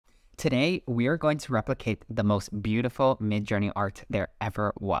Today, we are going to replicate the most beautiful Midjourney art there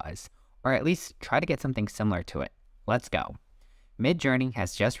ever was, or at least try to get something similar to it. Let's go. Midjourney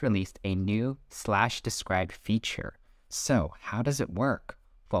has just released a new /described feature. So how does it work?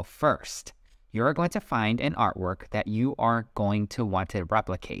 Well, first, you're going to find an artwork that you are going to want to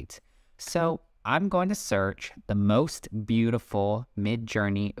replicate. So I'm going to search the most beautiful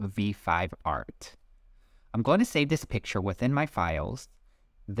Midjourney V5 art. I'm going to save this picture within my files.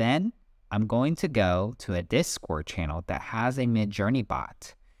 Then I'm going to go to a Discord channel that has a Midjourney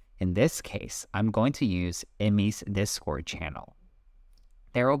bot. In this case, I'm going to use Emmy's Discord channel.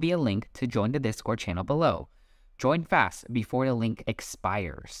 There will be a link to join the Discord channel below. Join fast before the link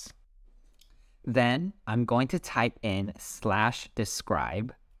expires. Then I'm going to type in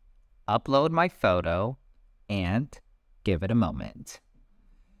 /describe, upload my photo, and give it a moment.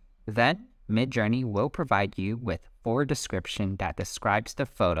 Then Midjourney will provide you with a description that describes the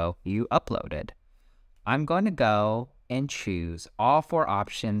photo you uploaded. I'm going to go and choose all 4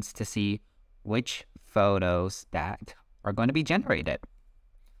 options to see which photos that are going to be generated.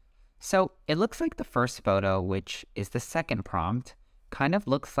 So it looks like the first photo, which is the second prompt, kind of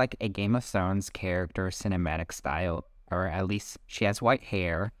looks like a Game of Thrones character cinematic style, or at least she has white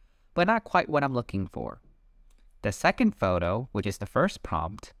hair, but not quite what I'm looking for. The second photo, which is the first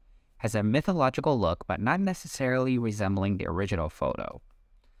prompt, has a mythological look, but not necessarily resembling the original photo.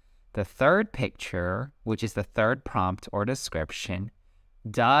 The third picture, which is the third prompt or description,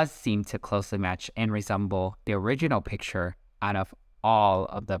 does seem to closely match and resemble the original picture out of all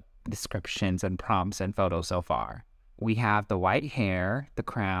of the descriptions and prompts and photos so far. We have the white hair, the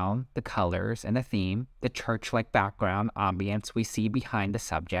crown, the colors, and the theme, the church-like background ambience we see behind the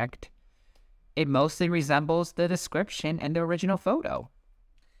subject. It mostly resembles the description and the original photo.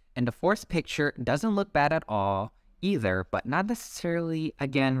 And the fourth picture doesn't look bad at all either, but not necessarily,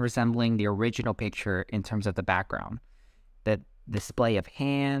 again, resembling the original picture in terms of the background. The display of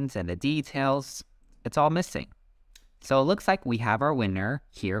hands and the details, it's all missing. So it looks like we have our winner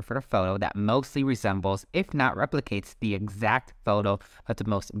here for the photo that mostly resembles, if not replicates, the exact photo of the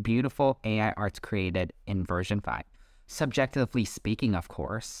most beautiful AI art created in version 5. Subjectively speaking, of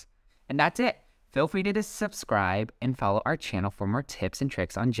course. And that's it. Feel free to subscribe and follow our channel for more tips and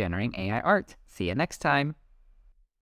tricks on generating AI art. See you next time.